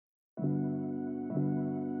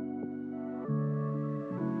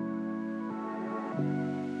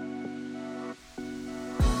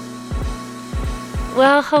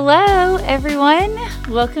Well, hello, everyone.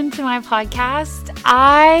 Welcome to my podcast.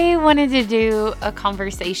 I wanted to do a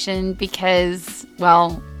conversation because,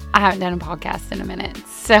 well, I haven't done a podcast in a minute.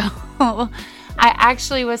 So I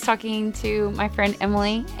actually was talking to my friend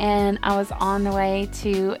Emily, and I was on the way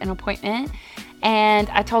to an appointment. And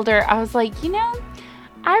I told her, I was like,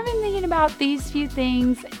 I've been thinking about these few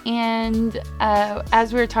things, and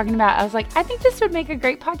as we were talking about, I was like, I think this would make a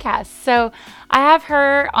great podcast. So I have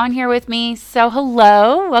her on here with me. So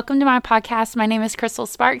hello, welcome to my podcast. My name is Crystal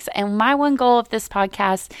Sparks, and my one goal of this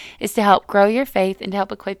podcast is to help grow your faith and to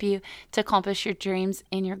help equip you to accomplish your dreams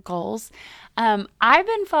and your goals. I've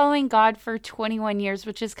been following God for 21 years,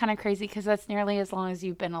 which is kind of crazy because that's nearly as long as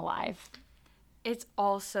you've been alive. It's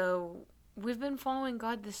also... We've been following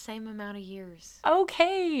God the same amount of years.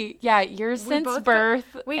 Okay. Yeah, yours since birth.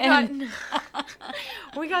 We got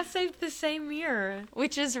saved the same year.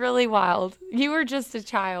 Which is really wild. You were just a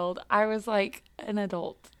child. I was like an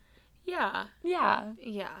adult. Yeah. Yeah.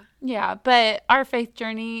 Yeah. Yeah, but our faith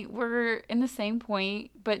journey, we're in the same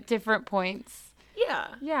point, but different points. Yeah.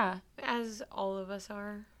 Yeah. As all of us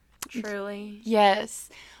are. Truly. Yes.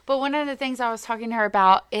 But one of the things I was talking to her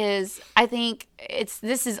about is I think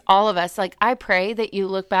this is all of us. Like, I pray that you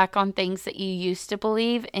look back on things that you used to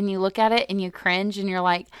believe and you look at it and you cringe and you're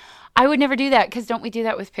like, I would never do that. Because don't we do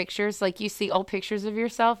that with pictures? Like, you see old pictures of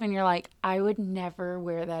yourself and you're like, I would never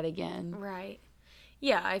wear that again. Right.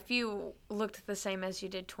 Yeah. If you looked the same as you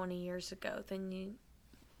did 20 years ago, then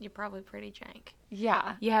you're probably pretty jank.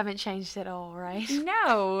 Yeah. You haven't changed at all, right?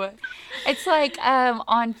 No. It's like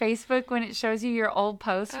on Facebook when it shows you your old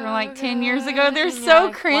posts from like 10 years ago. They're so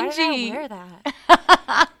like, cringy. Why did I wear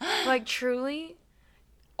that? Like, truly,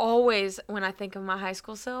 always when I think of my high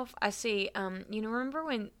school self, I see, remember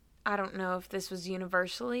when, I don't know if this was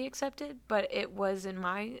universally accepted, but it was in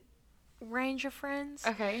my range of friends.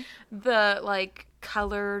 Okay. The, like,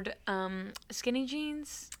 colored skinny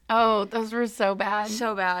jeans. Oh, those were so bad.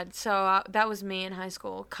 So bad. So that was me in high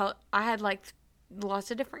school. I had like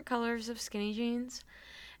lots of different colors of skinny jeans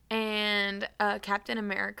and a Captain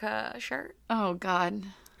America shirt. Oh, God.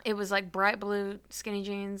 It was like bright blue skinny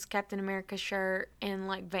jeans, Captain America shirt, and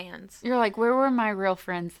like Vans. You're like, where were my real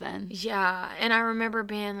friends then? Yeah. And I remember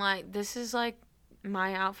being like, this is like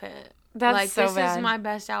my outfit. That's like, so this bad. is my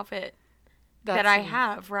best outfit that I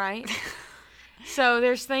have, right? So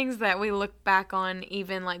there's things that we look back on,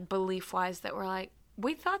 even like belief-wise, that we're like,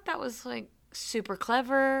 we thought that was like super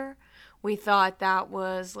clever. We thought that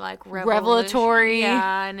was like revelatory.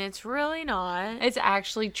 Yeah, and it's really not. It's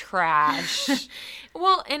actually trash.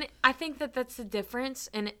 Well, and I think that that's the difference.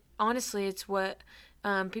 And honestly, it's what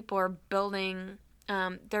people are building.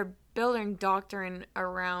 They're building doctrine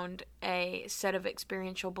around a set of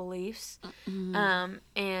experiential beliefs. Mm-hmm.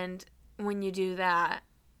 And when you do that,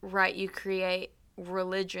 right, you create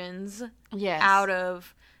religions out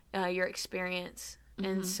of your experience.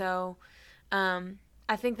 Mm-hmm. And so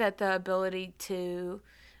I think that the ability to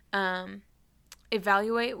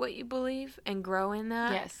evaluate what you believe and grow in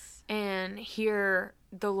that. Yes. And hear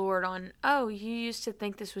the Lord on, oh, you used to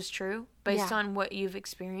think this was true based on what you've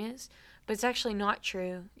experienced, but it's actually not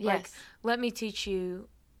true. Yes. Like, let me teach you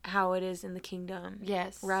how it is in the kingdom.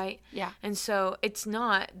 Yes. Right? Yeah. And so it's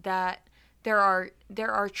not that there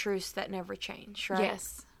are truths that never change, right?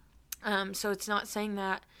 Yes. So it's not saying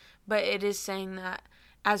that, but it is saying that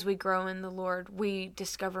as we grow in the Lord, we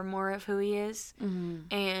discover more of who He is,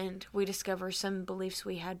 and we discover some beliefs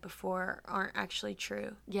we had before aren't actually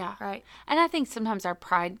true. Yeah. Right? And I think sometimes our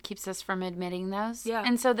pride keeps us from admitting those. Yeah.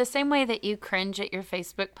 And so the same way that you cringe at your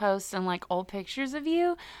Facebook posts and like old pictures of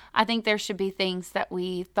you, I think there should be things that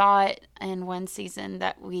we thought in one season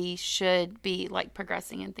that we should be like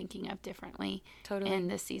progressing and thinking of differently in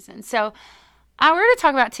this season. So we're going to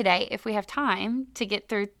talk about today, if we have time, to get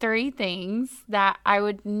through 3 things that I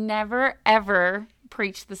would never, ever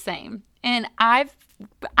preach the same. And I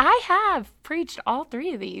have preached all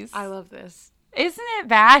 3 of these. I love this. Isn't it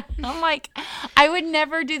bad? I'm like, I would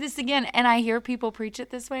never do this again. And I hear people preach it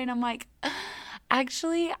this way, and I'm like,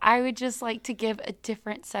 actually, I would just like to give a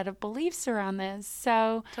different set of beliefs around this.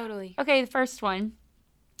 So, Totally. Okay, the first one,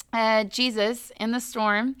 Jesus in the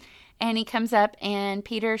storm. And he comes up and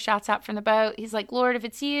Peter shouts out from the boat. He's like, Lord, if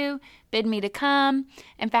it's you, bid me to come.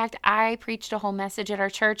 In fact, I preached a whole message at our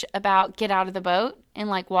church about get out of the boat and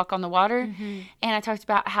like walk on the water. Mm-hmm. And I talked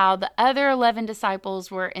about how the other 11 disciples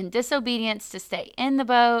were in disobedience to stay in the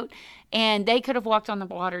boat. And they could have walked on the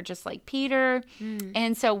water just like Peter. Mm.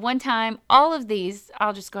 And so one time, all of these,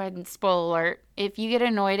 I'll just go ahead and spoil alert. If you get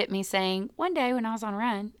annoyed at me saying, one day when I was on a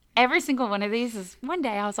run, every single one of these is one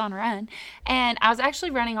day I was on a run, and I was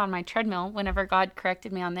actually running on my treadmill whenever God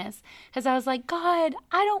corrected me on this, because I was like, God,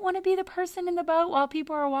 I don't want to be the person in the boat while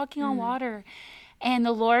people are walking on water. And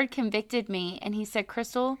the Lord convicted me, and he said,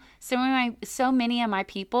 Crystal, so many of my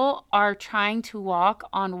people are trying to walk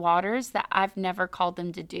on waters that I've never called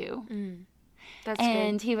them to do. That's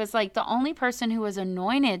and good. he was like, the only person who was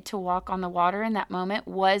anointed to walk on the water in that moment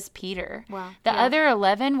was Peter. Wow. The Yeah. other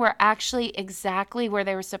 11 were actually exactly where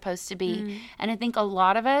they were supposed to be. And I think a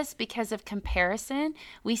lot of us, because of comparison,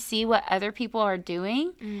 we see what other people are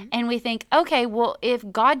doing and we think, okay, well, if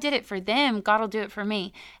God did it for them, God will do it for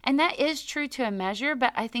me. And that is true to a measure,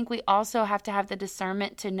 but I think we also have to have the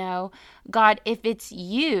discernment to know, God, if it's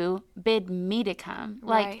you, bid me to come.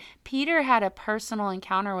 Like Right. Peter had a personal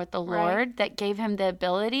encounter with the Right. Lord that gave him the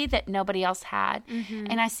ability that nobody else had.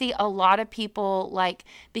 And I see a lot of people, like,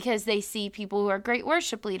 because they see people who are great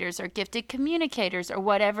worship leaders or gifted communicators or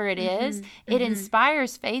whatever it is, it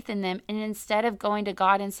inspires faith in them. And instead of going to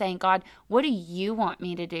God and saying, God, what do you want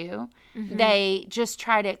me to do? They just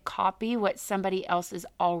try to copy what somebody else is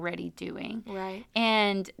already doing. Right.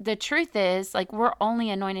 And the truth is, like, we're only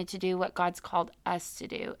anointed to do what God's called us to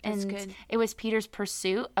do. That's And good. it was Peter's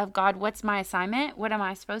pursuit of God, what's my assignment? What am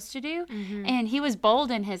I supposed to do? And he was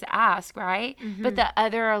bold in his ask, right? But the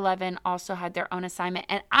other 11 also had their own assignment.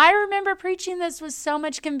 And I remember preaching this with so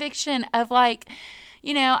much conviction of like,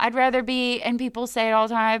 you know, I'd rather be, and people say it all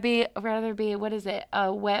the time, I'd rather be, what is it,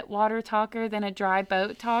 a wet water talker than a dry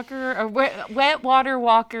boat talker, or wet water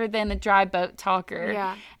walker than a dry boat talker.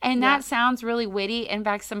 Yeah. And Yeah. that sounds really witty. In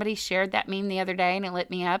fact, somebody shared that meme the other day and it lit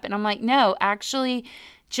me up. And I'm like, no, actually,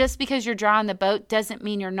 just because you're dry on the boat doesn't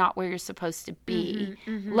mean you're not where you're supposed to be.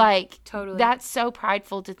 Like, Totally. that's so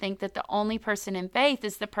prideful to think that the only person in faith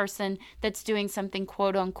is the person that's doing something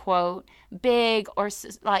quote unquote big or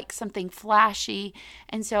like something flashy.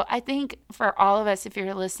 And so I think for all of us, if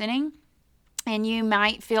you're listening and you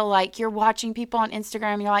might feel like you're watching people on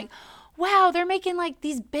Instagram and you're like, wow, they're making like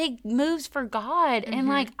these big moves for God. And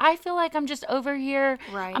like, I feel like I'm just over here.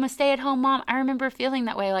 Right. I'm a stay-at-home mom. I remember feeling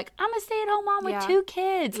that way. Like, I'm a stay-at-home mom with Yeah. 2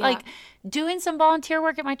 kids. Yeah. Like, doing some volunteer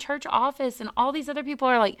work at my church office. And all these other people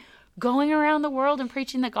are like going around the world and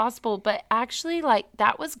preaching the gospel. But actually, like,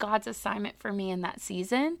 that was God's assignment for me in that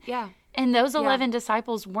season. Yeah. And those 11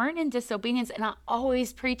 disciples weren't in disobedience. And I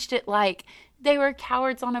always preached it like they were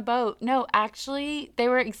cowards on a boat. No, actually, they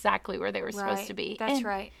were exactly where they were supposed to be. That's And-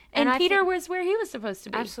 right. And I Peter think- was where he was supposed to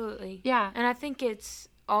be. Absolutely. Yeah. And I think it's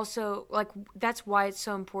also like that's why it's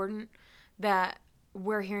so important that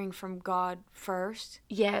we're hearing from God first,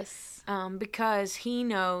 Yes. because He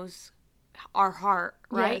knows our heart,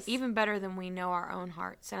 right? Yes. Even better than we know our own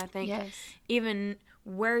hearts. And I think Yes. even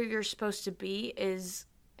where you're supposed to be is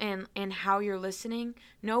and how you're listening,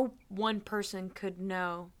 no one person could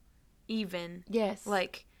know even. Yes.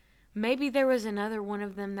 Like maybe there was another one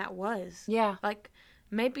of them that was. Yeah. Like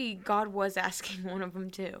maybe God was asking one of them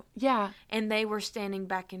too. Yeah. And they were standing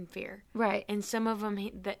back in fear. Right. And some of them,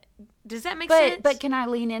 does that make sense? But can I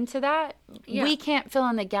lean into that? Yeah. We can't fill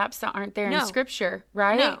in the gaps that aren't there No. in Scripture,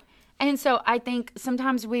 right? No. And so I think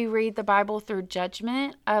sometimes we read the Bible through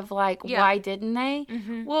judgment of like, Yeah. why didn't they?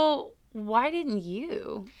 Well, why didn't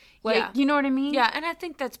you? Like, Yeah. you know what I mean? Yeah, and I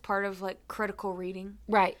think that's part of like critical reading.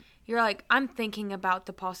 Right. You're like, I'm thinking about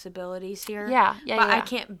the possibilities here. Yeah, yeah, But I yeah.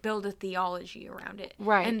 can't build a theology around it.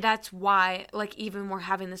 Right. And that's why, like, even we're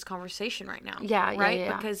having this conversation right now. Yeah, yeah, right?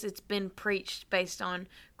 yeah. Because it's been preached based on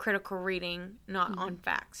critical reading, not on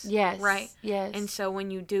facts. Yes. Right? Yes. And so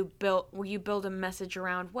when you build a message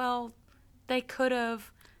around, well, they could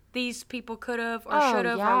have, these people could have, or Oh, should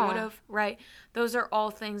have, yeah. or would have, right? Those are all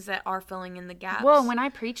things that are filling in the gaps. Well, when I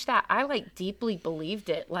preached that, I like deeply believed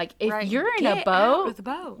it. Like, if Right. you're in Get a boat, out of the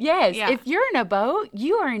boat. yes, Yeah. if you're in a boat,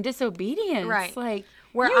 you are in disobedience. Right. Like,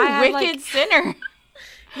 Where you I had, wicked like- sinner.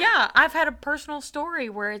 Yeah, I've had a personal story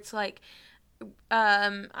where it's like,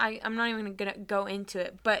 I'm not even gonna go into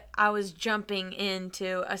it, but I was jumping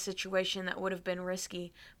into a situation that would have been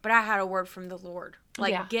risky, but I had a word from the Lord,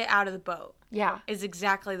 like Yeah. get out of the boat, Yeah. is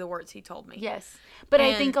exactly the words He told me. Yes. But I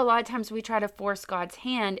And- think a lot of times we try to force God's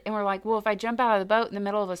hand and we're like, well, if I jump out of the boat in the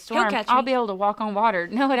middle of a storm, catch I'll me. be able to walk on water.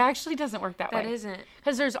 No, it actually doesn't work that That way. isn't.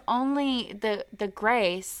 Because there's only the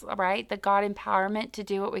grace, right? The God empowerment to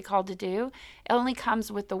do what we called to do. It only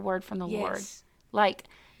comes with the word from the Lord. Yes. Like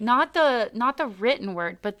not the written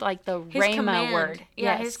word, but like the His rhema command, word.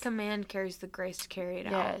 yeah, Yes. His command carries the grace to carry it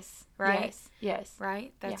out. Yes. Right? Yes. Yes.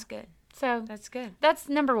 Right? That's good. So That's good. that's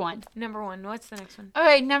number 1. Number 1. What's the next one?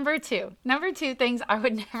 Okay, number 2. Number 2 things I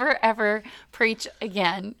would never ever preach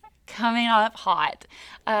again. coming up hot.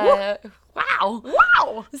 Wow.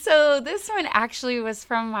 Wow. So this one actually was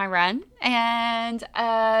from my run, and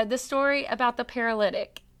the story about the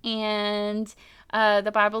paralytic. And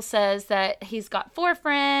the Bible says that he's got 4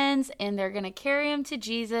 friends, and they're going to carry him to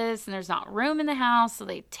Jesus, and there's not room in the house, so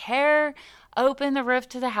they tear open the roof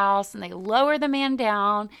to the house, and they lower the man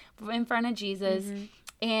down in front of Jesus.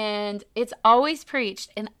 And it's always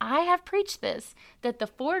preached, and I have preached this, that the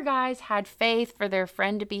 4 guys had faith for their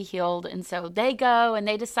friend to be healed. And so they go and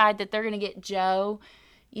they decide that they're going to get Joe,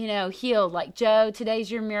 healed. Like, Joe,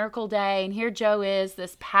 today's your miracle day. And here Joe is,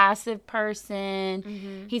 this passive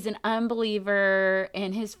person. He's an unbeliever.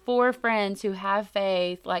 And his 4 friends who have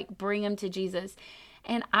faith, like, bring him to Jesus.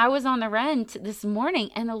 And I was on the run this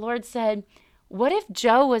morning, and the Lord said, what if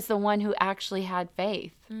Joe was the one who actually had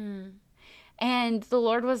faith? And the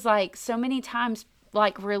Lord was like, so many times,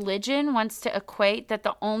 like, religion wants to equate that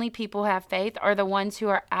the only people who have faith are the ones who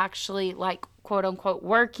are actually, like, quote unquote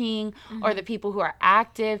working, or the people who are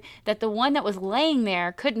active, that the one that was laying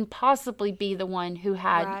there couldn't possibly be the one who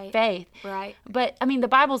had faith. Right. But I mean, the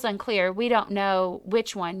Bible's unclear. We don't know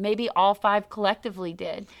which one. Maybe all 5 collectively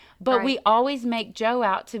did. But we always make Joe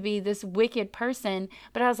out to be this wicked person.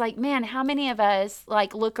 But I was like, man, how many of us,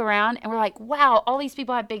 like, look around and we're like, wow, all these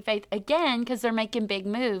people have big faith again because they're making big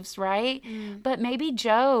moves, right? But maybe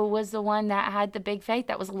Joe was the one that had the big faith,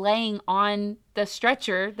 that was laying on the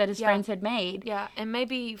stretcher that his friends had made. Yeah, and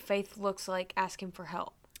maybe faith looks like asking for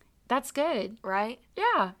help. That's good. Right?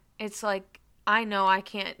 Yeah. It's like, I know I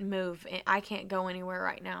can't move. I can't go anywhere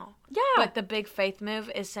right now. Yeah. But the big faith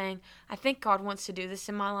move is saying, I think God wants to do this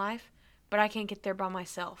in my life, but I can't get there by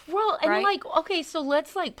myself. Well, and like, okay, so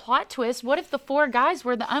let's, like, plot twist. What if the 4 guys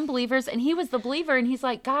were the unbelievers and he was the believer, and he's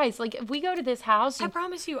like, guys, like, if we go to this house, I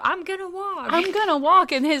promise you, I'm going to walk. I'm going to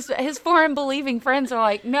walk. And his 4 unbelieving friends are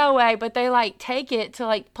like, no way. But they, like, take it to,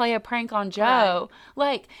 like, play a prank on Joe.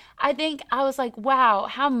 Like, I think I was like, wow,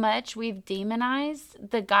 how much we've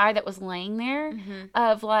demonized the guy that was laying there,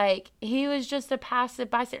 of, like, he was just a passive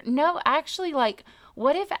bystander. No, actually, like,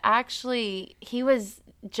 what if actually he was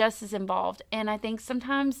just as involved? And I think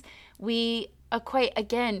sometimes we equate,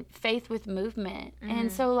 again, faith with movement. And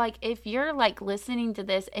so, like, if you're, like, listening to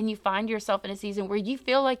this and you find yourself in a season where you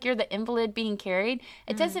feel like you're the invalid being carried,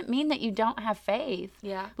 it doesn't mean that you don't have faith.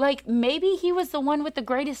 Yeah. Like, maybe he was the one with the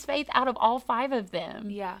greatest faith out of all 5 of them.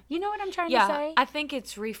 Yeah. You know what I'm trying to say? I think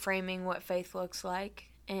it's reframing what faith looks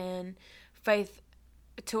like. And faith,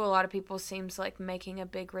 to a lot of people, seems like making a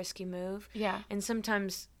big risky move. Yeah. And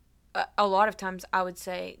sometimes, a lot of times, I would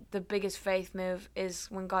say the biggest faith move is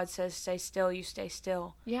when God says, stay still, you stay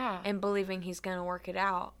still. Yeah. And believing he's going to work it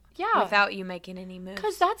out. Yeah. Without you making any moves.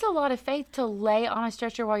 Because that's a lot of faith, to lay on a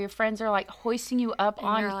stretcher while your friends are, like, hoisting you up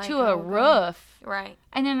onto like, a roof. Right.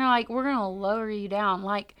 And then they're like, we're going to lower you down.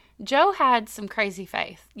 Like, Joe had some crazy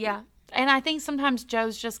faith. Yeah. And I think sometimes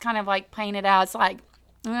Joe's just kind of, like, playing it out. It's like,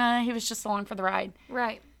 he was just along for the ride.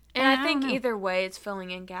 Right. And I think either way, it's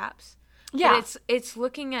filling in gaps. Yeah. But it's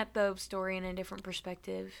looking at the story in a different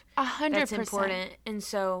perspective. 100%. That's important. And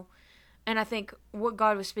so, and I think what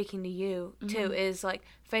God was speaking to you, too, is, like,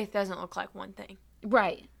 faith doesn't look like one thing.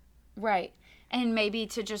 Right. Right. And maybe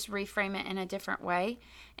to just reframe it in a different way.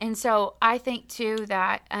 And so I think, too,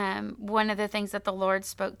 that one of the things that the Lord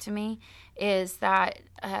spoke to me is that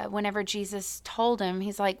whenever Jesus told him,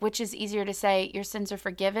 he's like, which is easier to say, your sins are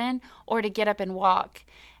forgiven, or to get up and walk?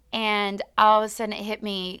 And all of a sudden it hit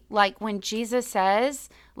me, like, when Jesus says,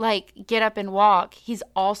 like, get up and walk, he's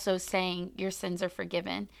also saying your sins are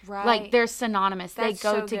forgiven. Right. Like, they're synonymous. That's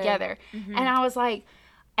they go so together. And I was like,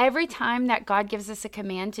 every time that God gives us a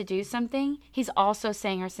command to do something, he's also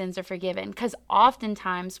saying our sins are forgiven. Because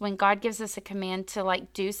oftentimes when God gives us a command to,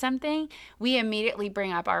 like, do something, we immediately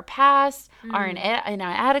bring up our past, our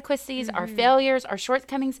inadequacies, our failures, our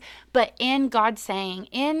shortcomings. But in God saying,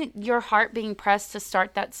 in your heart being pressed to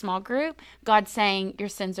start that small group, God's saying your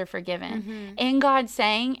sins are forgiven. In God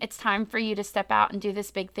saying it's time for you to step out and do this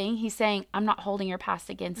big thing, he's saying, I'm not holding your past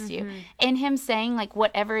against you. In him saying, like,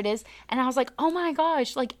 whatever it is. And I was like, oh my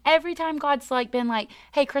gosh, like, every time God's, like, been like,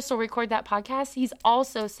 hey, Crystal, record that podcast, he's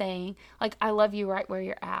also saying, like, I love you right where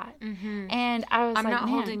you're at. And I was I'm like, not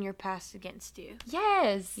man, holding your past against you.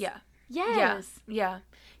 Yes. Yeah. Yes. Yeah.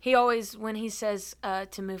 He always, when he says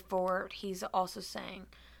to move forward, he's also saying,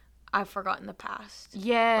 I've forgotten the past.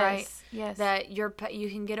 Yes. Right? Yes. That you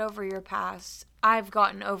can get over your past. I've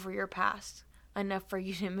gotten over your past enough for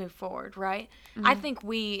you to move forward, right? I think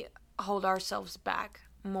we hold ourselves back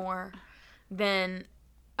more than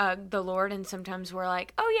the Lord, and sometimes we're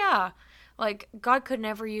like, oh yeah, like, God could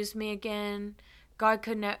never use me again. God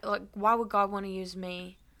could like, why would God want to use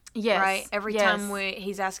me? Yes. Right? Every Yes. time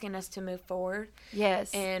he's asking us to move forward.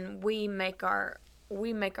 Yes. And we make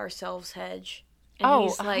ourselves hedge. And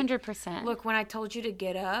he's like, 100%. look, when I told you to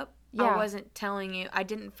get up, Yeah. I wasn't telling you, I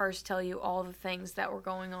didn't first tell you all the things that were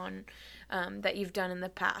going on that you've done in the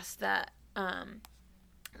past that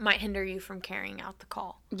might hinder you from carrying out the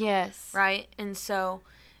call. Yes. Right? And so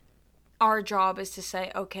our job is to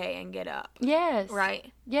say, okay, and get up. Yes.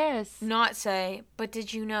 Right? Yes. Not say, but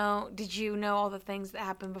did you know all the things that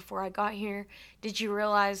happened before I got here? Did you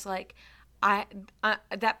realize, like, I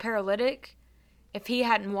that paralytic, if he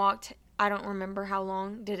hadn't walked, I don't remember how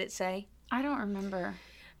long, did it say? I don't remember.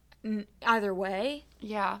 Either way,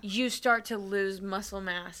 Yeah. you start to lose muscle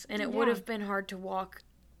mass, and it would Yeah. have been hard to walk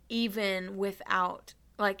even without,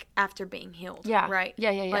 like, after being healed. Yeah. Right?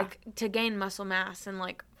 Yeah. Like, to gain muscle mass and,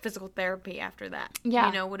 like, physical therapy after that,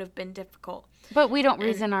 Yeah. would have been difficult. But we don't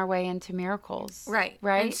reason our way into miracles. Right.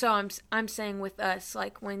 Right. And so I'm saying with us,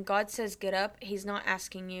 like, when God says get up, he's not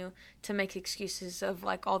asking you to make excuses of,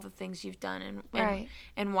 like, all the things you've done Right.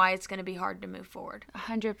 and why it's going to be hard to move forward.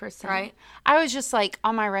 100%. Right. I was just like,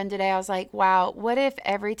 on my run today, I was like, wow, what if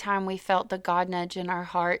every time we felt the God nudge in our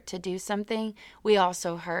heart to do something, we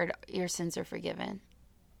also heard your sins are forgiven?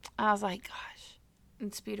 I was like, gosh.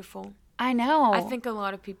 It's beautiful. I know. I think a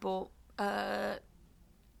lot of people,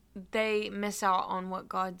 they miss out on what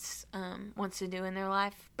God's wants to do in their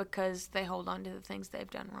life because they hold on to the things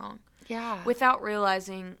they've done wrong. Yeah. Without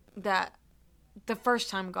realizing that the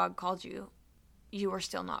first time God called you, you were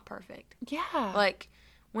still not perfect. Yeah. Like,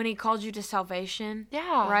 when he called you to salvation.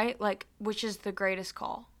 Yeah. Right? Like, which is the greatest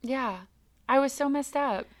call. Yeah. I was so messed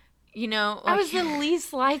up. Like, I was the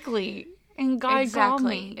least likely. And God called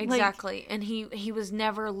me. Exactly. And he was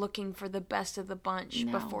never looking for the best of the bunch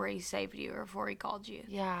No. before he saved you or before he called you.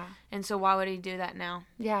 Yeah. And so why would he do that now?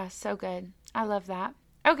 Yeah. So good. I love that.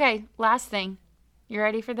 Okay. Last thing. You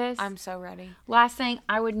ready for this? I'm so ready. Last thing.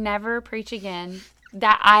 I would never preach again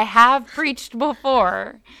that I have preached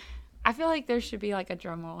before. I feel like there should be like a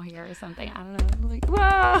drum roll here or something. I don't know. Like,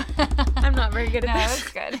 whoa. I'm not very good at No, this. it's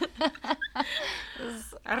good.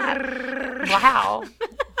 Wow.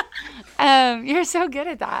 You're so good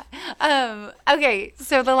at that. Okay,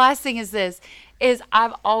 so the last thing is this, is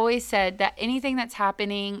I've always said that anything that's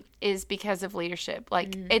happening is because of leadership.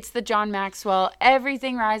 Like, it's the John Maxwell,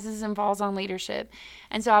 everything rises and falls on leadership.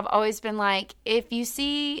 And so I've always been like, if you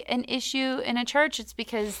see an issue in a church, it's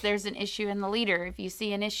because there's an issue in the leader. If you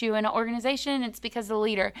see an issue in an organization, it's because of the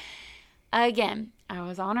leader. Again, I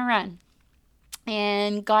was on a run.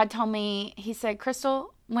 And God told me, he said,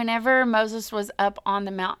 Crystal, whenever Moses was up on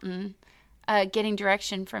the mountain getting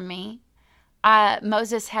direction from me,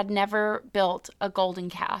 Moses had never built a golden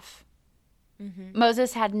calf. Mm-hmm.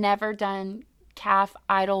 Moses had never done calf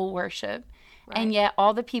idol worship. Right. And yet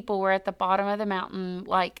all the people were at the bottom of the mountain,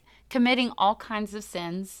 like, committing all kinds of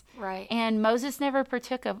sins. Right. And Moses never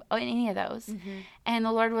partook of any of those. Mm-hmm. And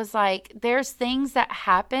the Lord was like, there's things that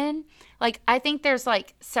happen. Like, I think there's,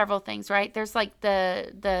 like, several things, right? There's, like,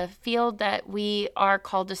 the field that we are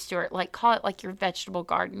called to steward. Like, call it, like, your vegetable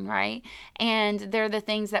garden, right? And they're the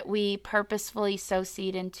things that we purposefully sow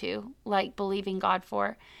seed into, like, believing God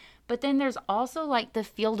for. But then there's also, like, the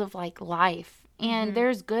field of, like, life. And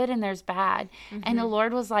there's good and there's bad. Mm-hmm. And the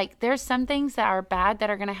Lord was like, there's some things that are bad that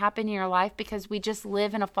are going to happen in your life because we just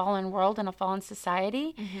live in a fallen world and a fallen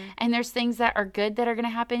society. Mm-hmm. And there's things that are good that are going to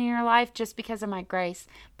happen in your life just because of my grace.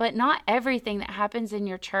 But not everything that happens in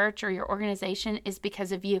your church or your organization is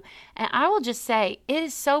because of you. And I will just say, it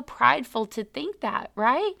is so prideful to think that,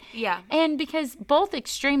 right? Yeah. And because both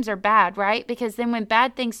extremes are bad, right? Because then when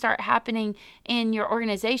bad things start happening in your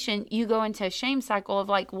organization, you go into a shame cycle of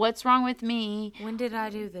like, what's wrong with me? When did I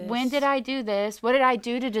do this? When did I do this? What did I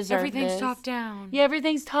do to deserve Everything's this? top down. Yeah,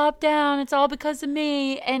 everything's top down. It's all because of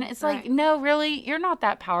me. And it's like, no, really, you're not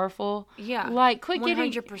that powerful. Yeah. Like, quit 100%.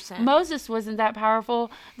 getting... Moses wasn't that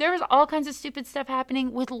powerful. There was all kinds of stupid stuff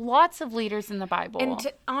happening with lots of leaders in the Bible. And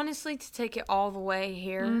honestly, to take it all the way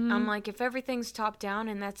here, I'm like, if everything's top down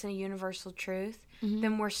and that's a universal truth,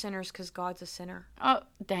 then we're sinners because God's a sinner. Oh,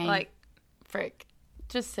 dang. Like, frick.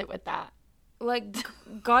 Just sit with that. Like,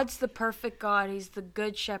 God's the perfect God. He's the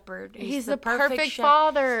good shepherd. He's the perfect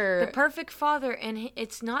father. The perfect father, and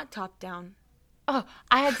it's not top down. Oh,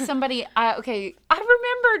 I had somebody, okay, I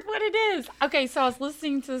remembered what it is. Okay, so I was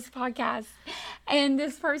listening to this podcast, and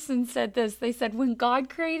this person said this. They said, when God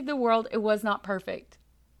created the world, it was not perfect.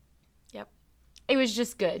 Yep. It was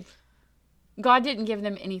just good. God didn't give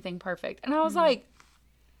them anything perfect. And I was like,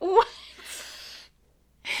 what?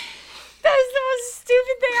 That is the most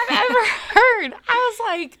stupid thing I've ever heard. I was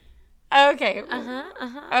like, okay.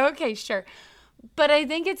 Okay, sure. But I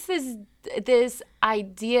think it's this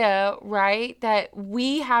idea, right, that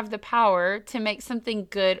we have the power to make something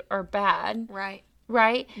good or bad. Right.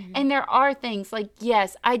 Right? Mm-hmm. And there are things like,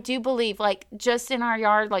 yes, I do believe, like, just in our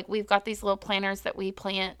yard, like, we've got these little planters that we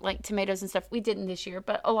plant, like, tomatoes and stuff. We didn't this year,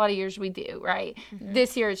 but a lot of years we do, right? Mm-hmm.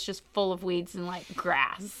 This year it's just full of weeds and, like,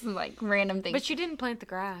 grass and, like, random things. But you didn't plant the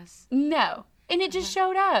grass. No. And it just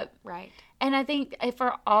showed up. Right. And I think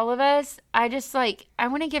for all of us, I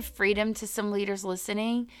want to give freedom to some leaders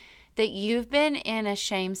listening that you've been in a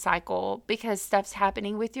shame cycle because stuff's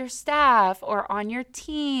happening with your staff or on your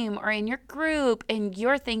team or in your group, and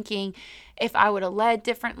you're thinking, if I would have led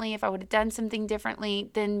differently, if I would have done something differently,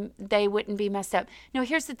 then they wouldn't be messed up. No,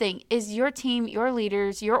 here's the thing, is your team, your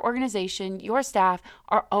leaders, your organization, your staff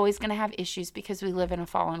are always going to have issues because we live in a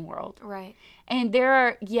fallen world. Right. And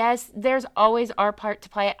there's always our part to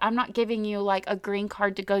play. I'm not giving you like a green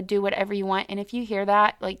card to go do whatever you want. And if you hear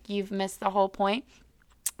that, like, you've missed the whole point.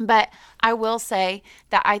 But I will say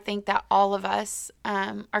that I think that all of us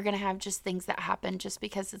are going to have just things that happen just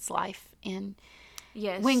because it's life. And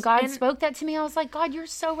yes, when God spoke that to me, I was like, God, you're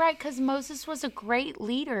so right, because Moses was a great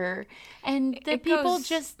leader. And the people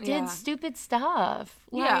just did stupid stuff.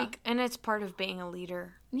 Like, and it's part of being a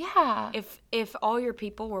leader. Yeah. If all your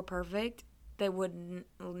people were perfect, they wouldn't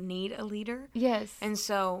need a leader. Yes. And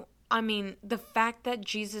so, I mean, the fact that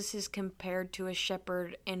Jesus is compared to a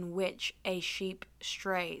shepherd in which a sheep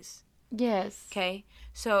strays. Yes. Okay?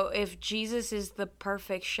 So if Jesus is the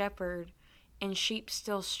perfect shepherd and sheep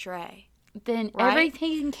still stray, then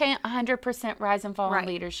everything can't 100% rise and fall in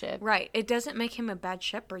leadership. Right. It doesn't make him a bad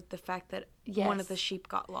shepherd, the fact that one of the sheep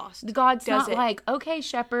got lost. God's not like, okay,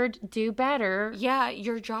 shepherd, do better. Yeah,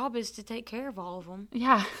 your job is to take care of all of them.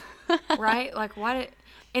 Yeah. Right? Like,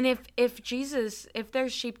 and if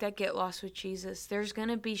there's sheep that get lost with Jesus, there's going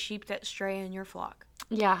to be sheep that stray in your flock.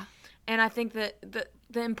 Yeah. And I think that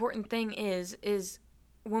the important thing is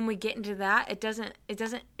when we get into that,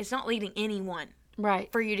 it's not leading anyone.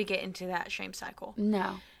 Right. For you to get into that shame cycle.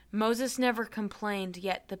 No. Moses never complained,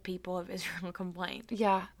 yet the people of Israel complained.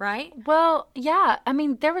 Yeah. Right? Well, yeah. I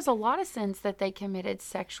mean, there was a lot of sins that they committed,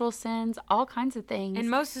 sexual sins, all kinds of things.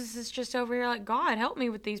 And Moses is just over here like, God, help me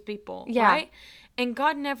with these people. Yeah. Right? And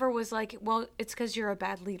God never was like, well, it's because you're a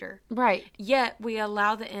bad leader. Right. Yet we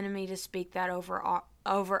allow the enemy to speak that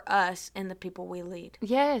over us and the people we lead.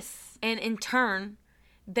 Yes. And in turn,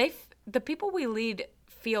 the people we lead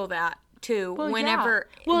feel that too. Well, whenever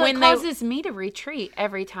it causes me to retreat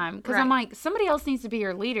every time, because I'm like, somebody else needs to be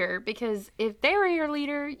your leader, because if they were your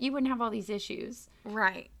leader, you wouldn't have all these issues.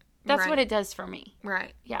 Right. That's what it does for me.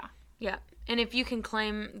 Right. Yeah. Yeah. And if you can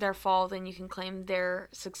claim their fall, then you can claim their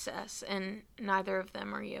success, and neither of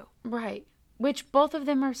them are you. Right. Which both of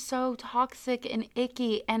them are so toxic and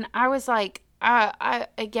icky. And I was like, I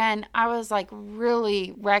was like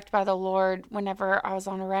really wrecked by the Lord whenever I was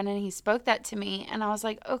on a run, and he spoke that to me, and I was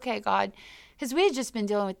like, okay, God, because we had just been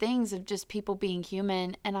dealing with things of just people being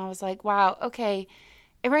human, and I was like, wow, okay,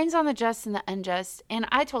 it rains on the just and the unjust. And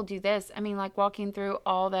I told you this, I mean, like, walking through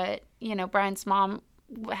all that, Brian's mom,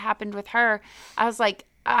 what happened with her, I was like,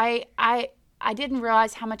 I didn't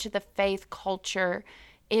realize how much of the faith culture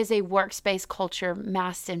is a workspace culture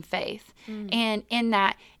masked in faith. And in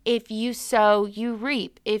that, if you sow, you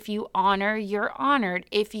reap. If you honor, you're honored.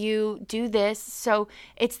 If you do this, so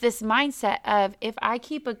it's this mindset of, if I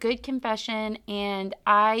keep a good confession and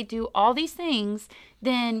I do all these things,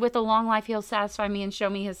 then with a long life, he'll satisfy me and show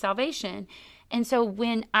me his salvation. And so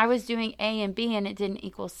when I was doing A and B and it didn't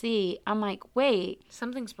equal C, I'm like, wait.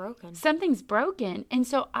 Something's broken. Something's broken. And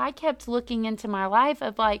so I kept looking into my life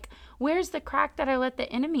of like, where's the crack that I let the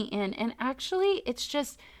enemy in? And actually, it's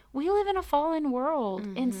just, we live in a fallen world.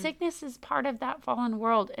 And sickness is part of that fallen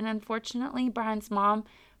world. And unfortunately, Brian's mom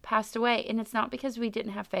passed away. And it's not because we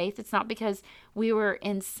didn't have faith. It's not because we were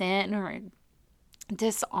in sin or in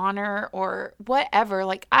dishonor or whatever.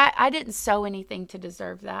 Like, I didn't sow anything to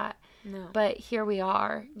deserve that. No. But here we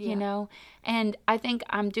are, and I think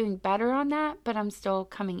I'm doing better on that, but I'm still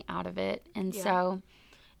coming out of it. And so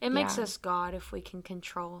it makes us God if we can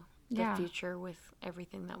control the future with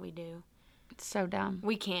everything that we do. It's so dumb.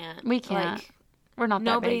 We can't. Like, we're not that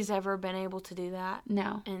nobody's big. ever been able to do that.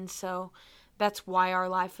 No. And so that's why our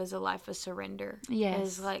life is a life of surrender. Yes.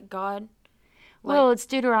 Is like, God. Well, it's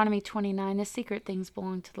Deuteronomy 29. The secret things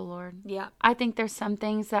belong to the Lord. Yeah. I think there's some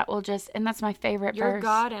things that will just, and that's my favorite You're verse.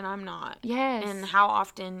 God and I'm not. Yes. And how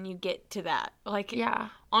often you get to that. Like, yeah.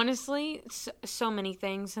 Honestly, so many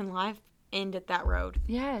things in life end at that road.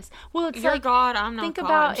 Yes. Well, it's You're like, God, I'm not think God.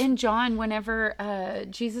 about in John, whenever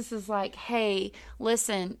Jesus is like, hey,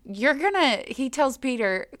 listen, he tells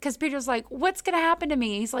Peter, because Peter's like, what's going to happen to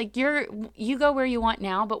me? He's like, you go where you want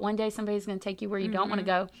now, but one day somebody's going to take you where you don't want to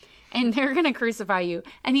go. And they're going to crucify you.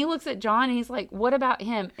 And he looks at John and he's like, what about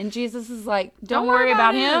him? And Jesus is like, don't worry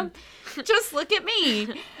about him. Just look at me.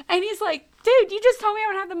 And he's like, dude, you just told me I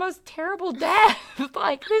would have the most terrible death.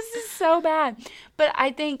 Like, this is so bad. But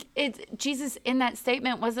I think Jesus in that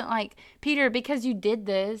statement wasn't like, Peter, because you did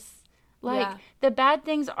this, like, the bad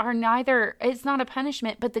things are it's not a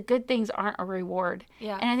punishment, but the good things aren't a reward.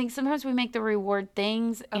 Yeah. And I think sometimes we make the reward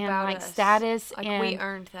things and About like us. status Like, and we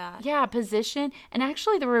earned that. yeah, position. And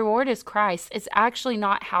actually the reward is Christ. It's actually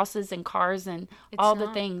not houses and cars and all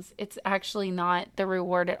the things. It's actually not the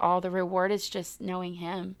reward at all. The reward is just knowing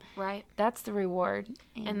him. Right. That's the reward.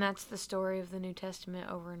 And that's the story of the New Testament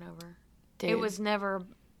over and over. Dude. It was never,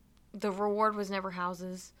 the reward was never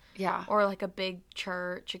houses. Yeah. Or like a big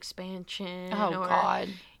church expansion. Oh, or, God.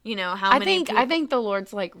 You know, how many I think the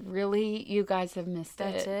Lord's like, really? You guys have missed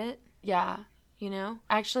That's it? Yeah. You know?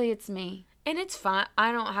 Actually, it's me. And it's fine.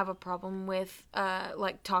 I don't have a problem with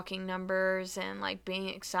like talking numbers and like being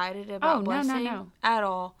excited about blessing no. at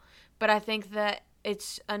all. But I think that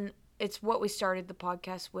it's what we started the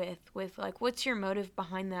podcast with like, what's your motive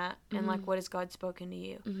behind that? And like, what has God spoken to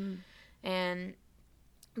you? Mm-hmm. And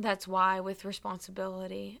that's why with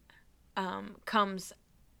responsibility comes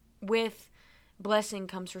with blessing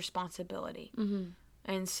comes responsibility. Mm-hmm.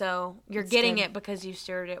 And so you're That's getting good. it because you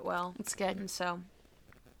stewarded it well. It's good. And so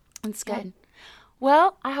It's good.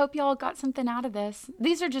 Well, I hope y'all got something out of this.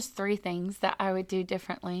 These are just 3 things that I would do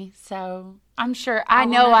differently. So I'm sure, I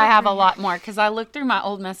know I have a lot more because I look through my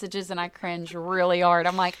old messages and I cringe really hard.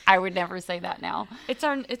 I'm like, I would never say that now. it's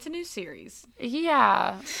a new series.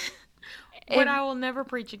 Yeah. What I will never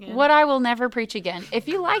preach again. What I will never preach again. If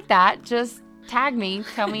you like that, just tag me.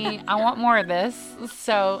 Tell me I want more of this.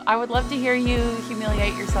 So I would love to hear you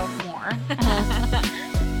humiliate yourself more.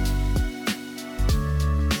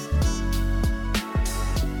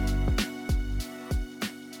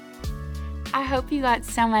 I hope you got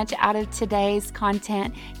so much out of today's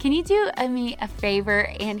content. Can you do me a favor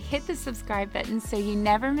and hit the subscribe button so you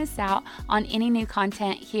never miss out on any new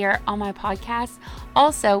content here on my podcast?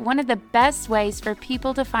 Also, one of the best ways for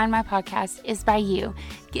people to find my podcast is by you.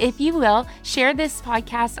 If you will, share this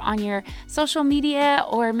podcast on your social media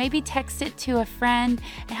or maybe text it to a friend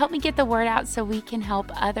and help me get the word out so we can help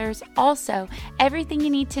others. Also, everything you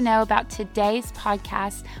need to know about today's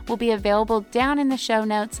podcast will be available down in the show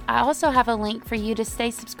notes. I also have a link for you to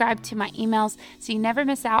stay subscribed to my emails so you never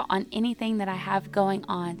miss out on anything that I have going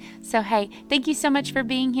on. So, hey, thank you so much for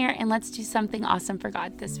being here, and let's do something awesome for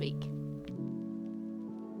God this week.